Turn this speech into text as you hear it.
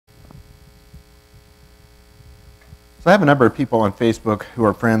So I have a number of people on Facebook who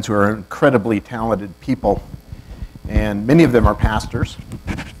are friends who are incredibly talented people, and many of them are pastors,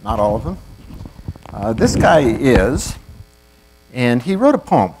 not all of them. This guy is, and he wrote a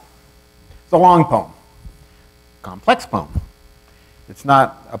poem. It's a long poem, complex poem. It's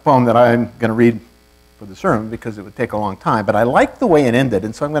not a poem that I'm going to read for the sermon because it would take a long time, but I like the way it ended,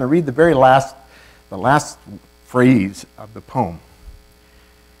 and so I'm going to read the last phrase of the poem.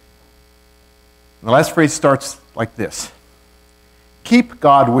 And the last phrase starts like this: Keep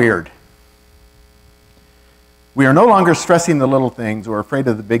God Wierd. We are no longer stressing the little things or afraid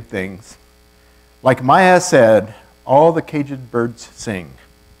of the big things. Like Maya said, all the caged birds sing.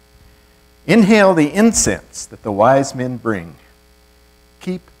 Inhale the incense that the wise men bring.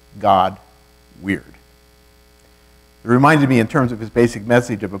 Keep God Wierd. It reminded me in terms of his basic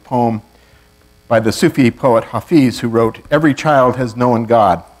message of a poem by the Sufi poet Hafiz, who wrote, "Every child has known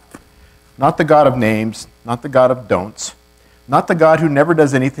God. Not the God of names, not the God of don'ts, not the God who never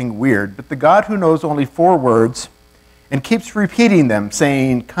does anything weird, but the God who knows only 4 words and keeps repeating them,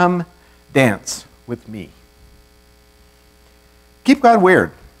 saying, 'Come dance with me.'" Keep God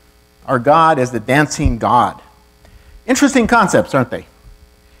Wierd. Our God is the dancing God. Interesting concepts, aren't they?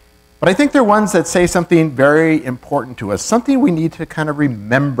 But I think they're ones that say something very important to us, something we need to kind of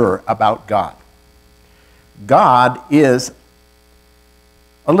remember about God. God is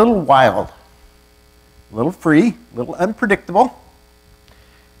a little wild, a little free, a little unpredictable,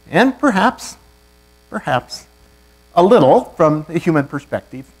 and perhaps a little, from the human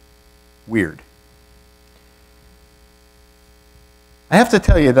perspective, weird. I have to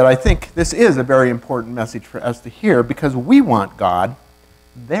tell you that I think this is a very important message for us to hear, because we want God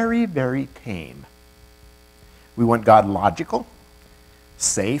very, very tame. We want God logical,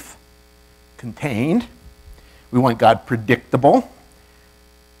 safe, contained. We want God predictable.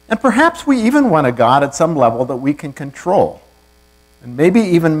 And perhaps we even want a God at some level that we can control and maybe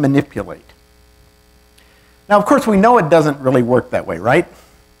even manipulate. Now, of course, we know it doesn't really work that way, right?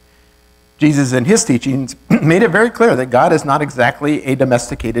 Jesus in his teachings made it very clear that God is not exactly a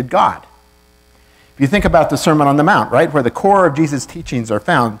domesticated God. If you think about the Sermon on the Mount, right, where the core of Jesus' teachings are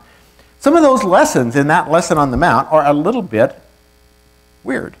found, some of those lessons in that lesson on the Mount are a little bit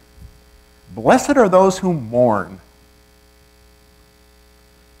weird. Blessed are those who mourn.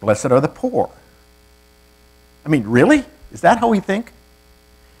 Blessed are the poor. I mean, really? Is that how we think?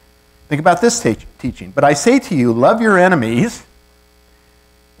 Think about this teaching. But I say to you, love your enemies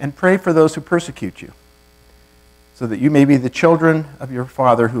and pray for those who persecute you, so that you may be the children of your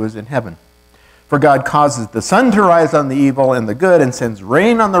Father who is in heaven. For God causes the sun to rise on the evil and the good, and sends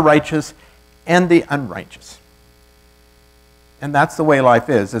rain on the righteous and the unrighteous. And that's the way life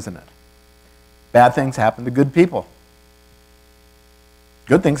is, isn't it? Bad things happen to good people.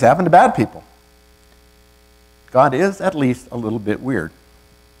 Good things happen to bad people. God is at least a little bit weird.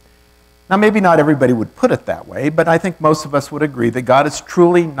 Now, maybe not everybody would put it that way, but I think most of us would agree that God is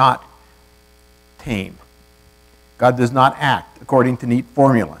truly not tame. God does not act according to neat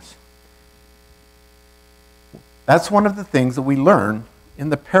formulas. That's one of the things that we learn in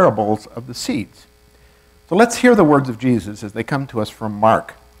the parables of the seeds. So let's hear the words of Jesus as they come to us from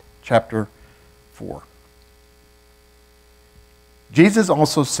Mark chapter 4. Jesus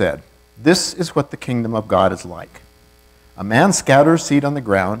also said, "This is what the kingdom of God is like. A man scatters seed on the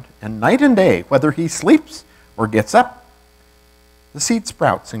ground, and night and day, whether he sleeps or gets up, the seed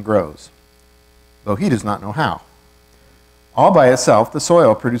sprouts and grows, though he does not know how. All by itself, the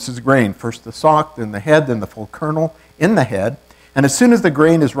soil produces grain, first the stalk, then the head, then the full kernel in the head. And as soon as the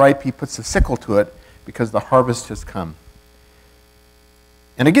grain is ripe, he puts a sickle to it, because the harvest has come."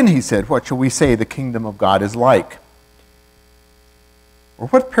 And again he said, "What shall we say the kingdom of God is like? Or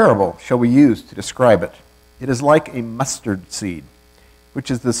what parable shall we use to describe it? It is like a mustard seed,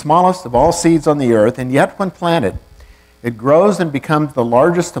 which is the smallest of all seeds on the earth, and yet when planted, it grows and becomes the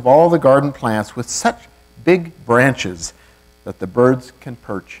largest of all the garden plants, with such big branches that the birds can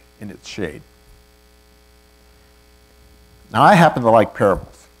perch in its shade." Now, I happen to like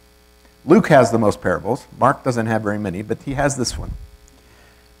parables. Luke has the most parables. Mark doesn't have very many, but he has this one.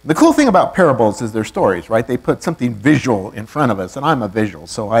 The cool thing about parables is they're stories, right? They put something visual in front of us, and I'm a visual,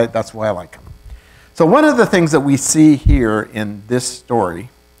 so that's why I like them. So one of the things that we see here in this story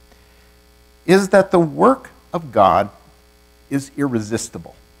is that the work of God is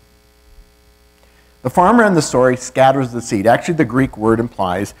irresistible. The farmer in the story scatters the seed. Actually, the Greek word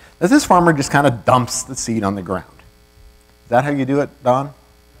implies that this farmer just kind of dumps the seed on the ground. Is that how you do it, Don?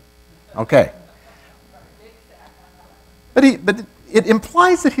 Okay. But it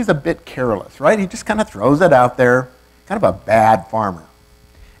implies that he's a bit careless, right? He just kind of throws it out there, kind of a bad farmer.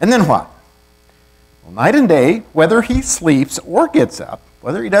 And then what? Well, night and day, whether he sleeps or gets up,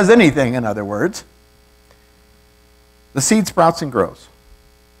 whether he does anything, in other words, the seed sprouts and grows,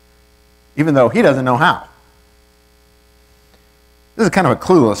 even though he doesn't know how. This is kind of a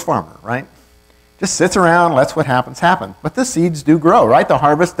clueless farmer, right? Just sits around, lets what happens happen. But the seeds do grow, right? The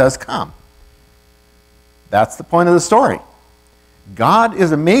harvest does come. That's the point of the story. God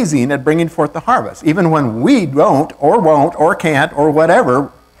is amazing at bringing forth the harvest, even when we don't, or won't, or can't, or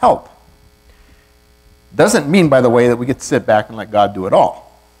whatever, help. Doesn't mean, by the way, that we get to sit back and let God do it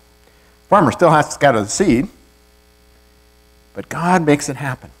all. Farmer still has to scatter the seed, but God makes it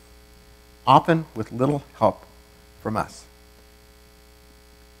happen, often with little help from us.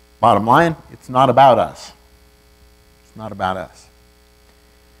 Bottom line, it's not about us. It's not about us.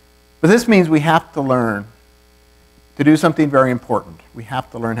 But this means we have to learn to do something very important. We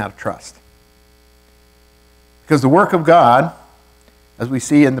have to learn how to trust. Because the work of God, as we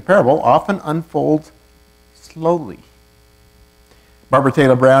see in the parable, often unfolds slowly. Barbara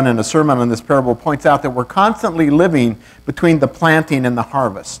Taylor Brown, in a sermon on this parable, points out that we're constantly living between the planting and the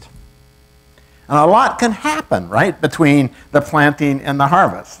harvest. And a lot can happen, right, between the planting and the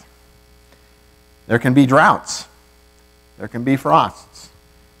harvest. There can be droughts. There can be frosts.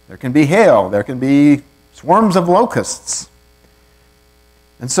 There can be hail. There can be swarms of locusts.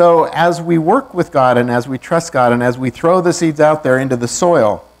 And so as we work with God and as we trust God and as we throw the seeds out there into the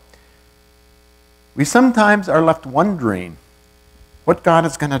soil, we sometimes are left wondering what God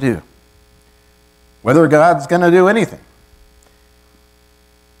is going to do, whether God's going to do anything.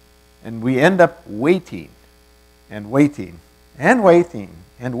 And we end up waiting and waiting and waiting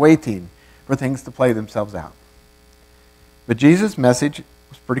and waiting for things to play themselves out. But Jesus' message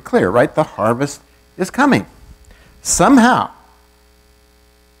was pretty clear, right? The harvest is coming. Somehow,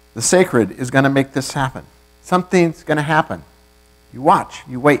 the sacred is going to make this happen. Something's going to happen. You watch,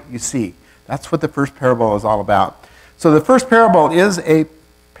 you wait, you see. That's what the first parable is all about. So the first parable is a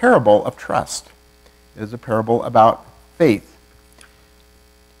parable of trust. It is a parable about faith.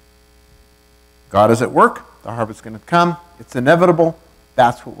 God is at work. The harvest is going to come. It's inevitable.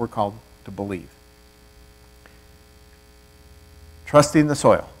 That's what we're called to believe. Trusting the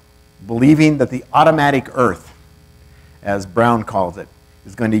soil. Believing that the automatic earth, as Brown calls it,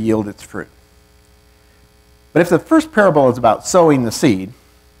 is going to yield its fruit. But if the first parable is about sowing the seed,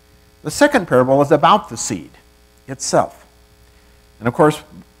 the second parable is about the seed itself. And of course,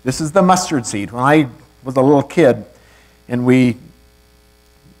 this is the mustard seed. When I was a little kid and we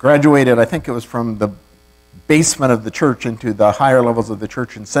graduated, I think it was from the basement of the church into the higher levels of the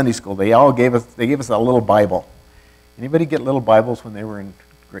church in Sunday school, they gave us a little Bible. Anybody get little Bibles when they were in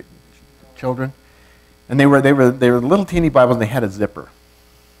great children? And they were little teeny Bibles and they had a zipper.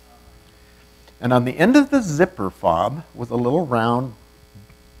 And on the end of the zipper fob was a little round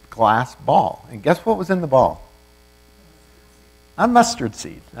glass ball. And guess what was in the ball? A mustard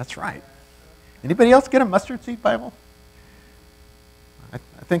seed. That's right. Anybody else get a mustard seed Bible? I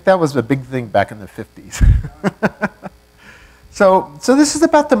think that was a big thing back in the 50s. So this is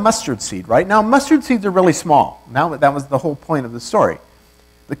about the mustard seed, right? Now, mustard seeds are really small. Now, that was the whole point of the story.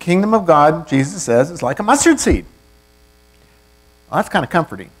 The kingdom of God, Jesus says, is like a mustard seed. Well, that's kind of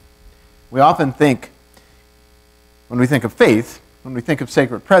comforting. We often think, when we think of faith, when we think of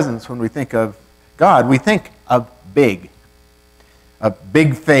sacred presence, when we think of God, we think of big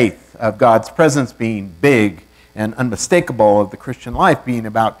faith, of God's presence being big and unmistakable, of the Christian life being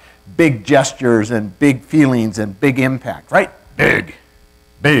about big gestures and big feelings and big impact, right? Big,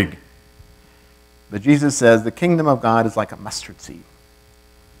 big. But Jesus says the kingdom of God is like a mustard seed.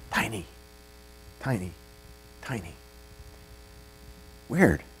 Tiny, tiny, tiny.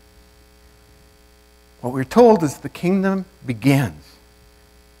 Weird. What we're told is the kingdom begins.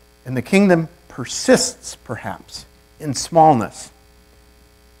 And the kingdom persists, perhaps, in smallness.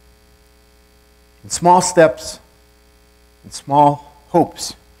 In small steps, in small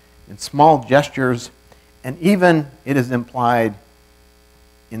hopes, in small gestures, and even, it is implied,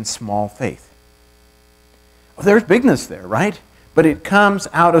 in small faith. Well, there's bigness there, right? But it comes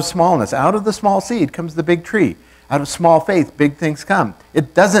out of smallness. Out of the small seed comes the big tree. Out of small faith, big things come.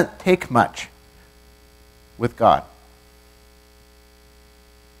 It doesn't take much with God.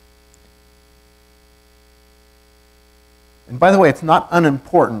 And by the way, it's not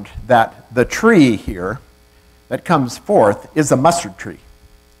unimportant that the tree here that comes forth is a mustard tree,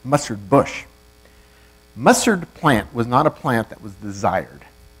 a mustard bush. Mustard plant was not a plant that was desired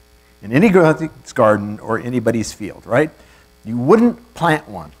in any garden or anybody's field, right? You wouldn't plant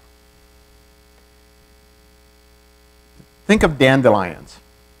one. Think of dandelions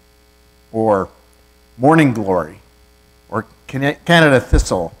or morning glory or Canada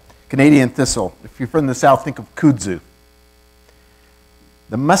thistle Canadian thistle. If you're from the south, think of kudzu.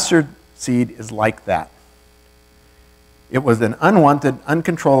 The mustard seed is like that. It was an unwanted,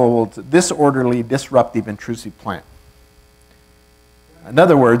 uncontrollable, disorderly, disruptive, intrusive plant. In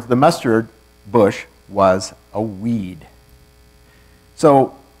other words, the mustard bush was a weed.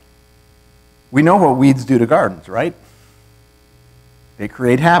 So, we know what weeds do to gardens, right? They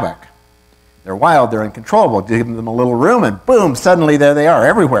create havoc. They're wild, they're uncontrollable. Give them a little room and boom, suddenly there they are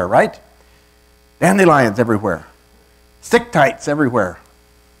everywhere, right? Dandelions everywhere. Stick-tights everywhere.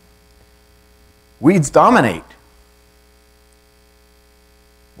 Weeds dominate.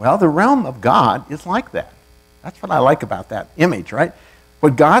 Well, the realm of God is like that. That's what I like about that image, right?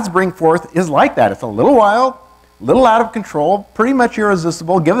 What God's bring forth is like that. It's a little wild, a little out of control, pretty much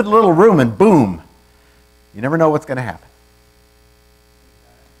irresistible. Give it a little room and boom. You never know what's going to happen.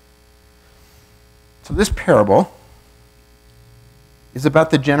 So this parable is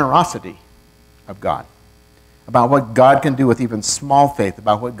about the generosity of God, about what God can do with even small faith,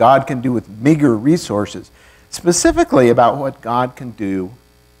 about what God can do with meager resources, specifically about what God can do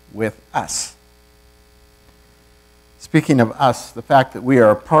with us. Speaking of us, the fact that we are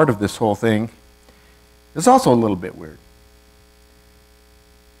a part of this whole thing is also a little bit weird.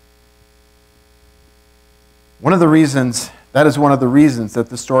 One of the reasons that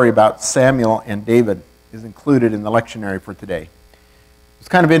the story about Samuel and David is included in the lectionary for today. It's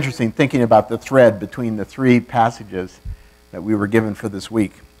kind of interesting thinking about the thread between the three passages that we were given for this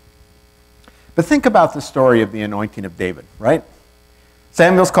week. But think about the story of the anointing of David, right?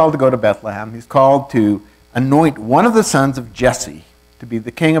 Samuel's called to go to Bethlehem. He's called to anoint one of the sons of Jesse to be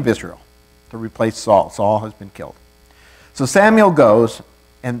the king of Israel, to replace Saul. Saul has been killed. So Samuel goes,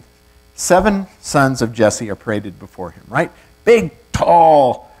 and 7 sons of Jesse are paraded before him, right? Big,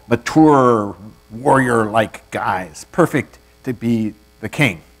 tall, mature, warrior-like guys, perfect to be the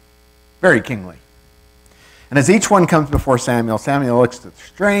king. Very kingly. And as each one comes before Samuel, Samuel looks at their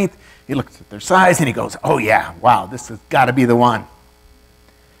strength, he looks at their size, and he goes, oh yeah, wow, this has got to be the one.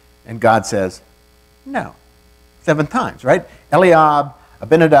 And God says, no. 7 times, right? Eliab,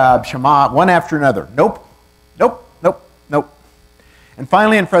 Abinadab, Shammah, one after another. Nope, nope, nope, nope. And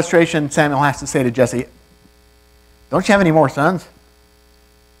finally, in frustration, Samuel has to say to Jesse, don't you have any more sons?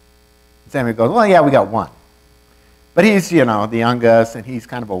 Samuel goes, well, yeah, we got one. But he's, the youngest, and he's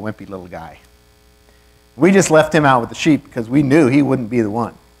kind of a wimpy little guy. We just left him out with the sheep because we knew he wouldn't be the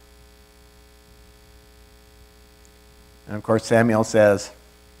one. And of course, Samuel says,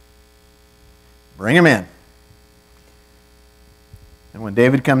 bring him in. And when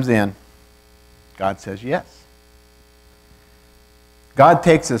David comes in, God says yes. God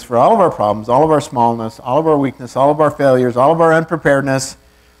takes us for all of our problems, all of our smallness, all of our weakness, all of our failures, all of our unpreparedness,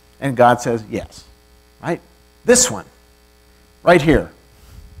 and God says yes. Right? This one. Right here.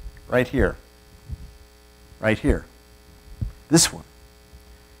 Right here. Right here. This one.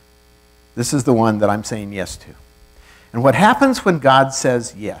 This is the one that I'm saying yes to. And what happens when God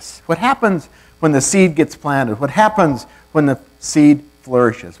says yes? What happens when the seed gets planted? What happens when the seed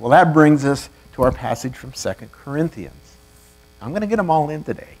flourishes? Well, that brings us to our passage from 2 Corinthians. I'm going to get them all in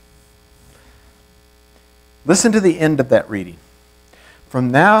today. Listen to the end of that reading.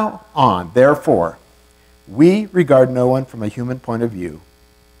 From now on, therefore, we regard no one from a human point of view.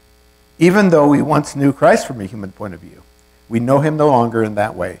 Even though we once knew Christ from a human point of view, we know him no longer in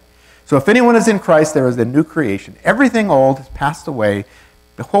that way. So if anyone is in Christ, there is a new creation. Everything old has passed away.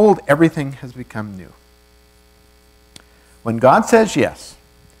 Behold, everything has become new. When God says yes,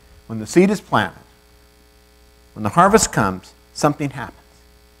 when the seed is planted, when the harvest comes, something happens.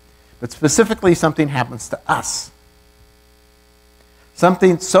 But specifically, something happens to us.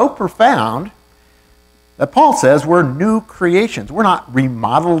 Something so profound that Paul says we're new creations. We're not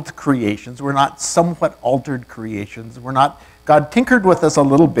remodeled creations. We're not somewhat altered creations. We're not God tinkered with us a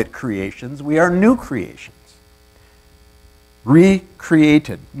little bit creations. We are new creations.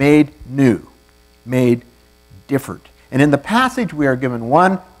 Recreated, made new, made different. And in the passage, we are given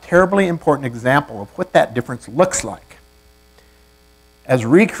one terribly important example of what that difference looks like. As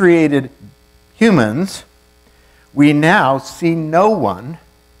recreated humans, we now see no one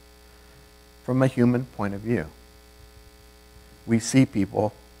from a human point of view. We see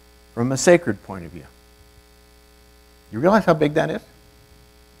people from a sacred point of view. You realize how big that is?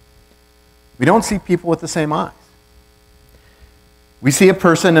 We don't see people with the same eyes. We see a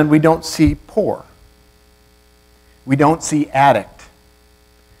person and we don't see poor. We don't see addict.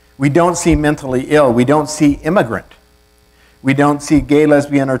 We don't see mentally ill. We don't see immigrant. We don't see gay,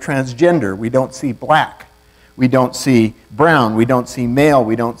 lesbian, or transgender. We don't see black. We don't see brown. We don't see male.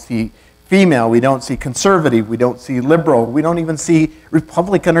 We don't see female, we don't see conservative, we don't see liberal, we don't even see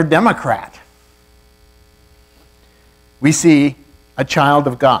Republican or Democrat. We see a child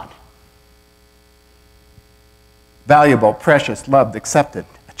of God. Valuable, precious, loved, accepted.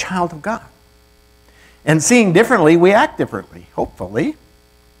 A child of God. And seeing differently, we act differently, hopefully.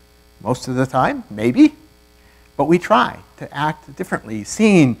 Most of the time, maybe. But we try to act differently.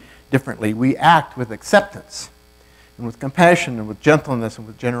 Seeing differently, we act with acceptance, and with compassion, and with gentleness, and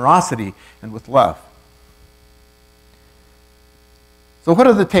with generosity, and with love. So what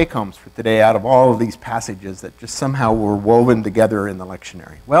are the take-homes for today out of all of these passages that just somehow were woven together in the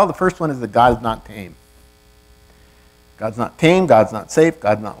lectionary? Well, the first one is that God is not tame. God's not tame, God's not safe,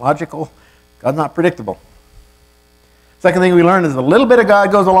 God's not logical, God's not predictable. Second thing we learn is a little bit of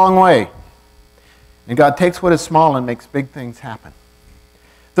God goes a long way. And God takes what is small and makes big things happen.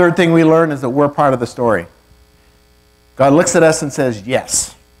 Third thing we learn is that we're part of the story. God looks at us and says,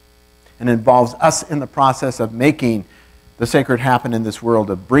 yes, and involves us in the process of making the sacred happen in this world,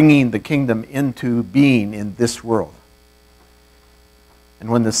 of bringing the kingdom into being in this world. And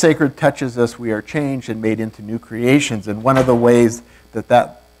when the sacred touches us, we are changed and made into new creations. And one of the ways that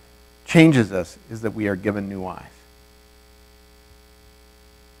that changes us is that we are given new eyes.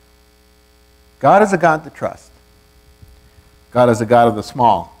 God is a God to trust. God is a God of the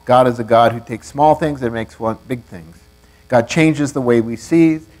small. God is a God who takes small things and makes big things. God changes the way we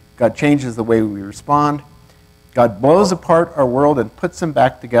see. God changes the way we respond. God blows apart our world and puts them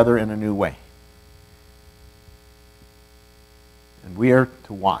back together in a new way. And we are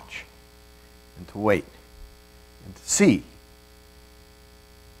to watch and to wait and to see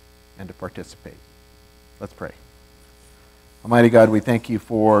and to participate. Let's pray. Almighty God, we thank you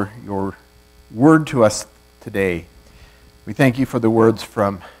for your word to us today. We thank you for the words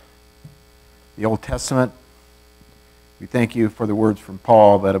from the Old Testament. We thank you for the words from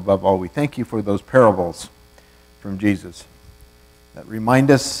Paul, but above all, we thank you for those parables from Jesus that remind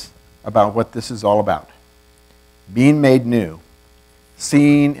us about what this is all about. Being made new,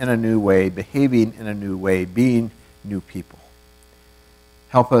 seeing in a new way, behaving in a new way, being new people.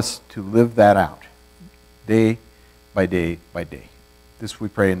 Help us to live that out day by day by day. This we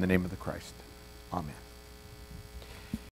pray in the name of the Christ. Amen.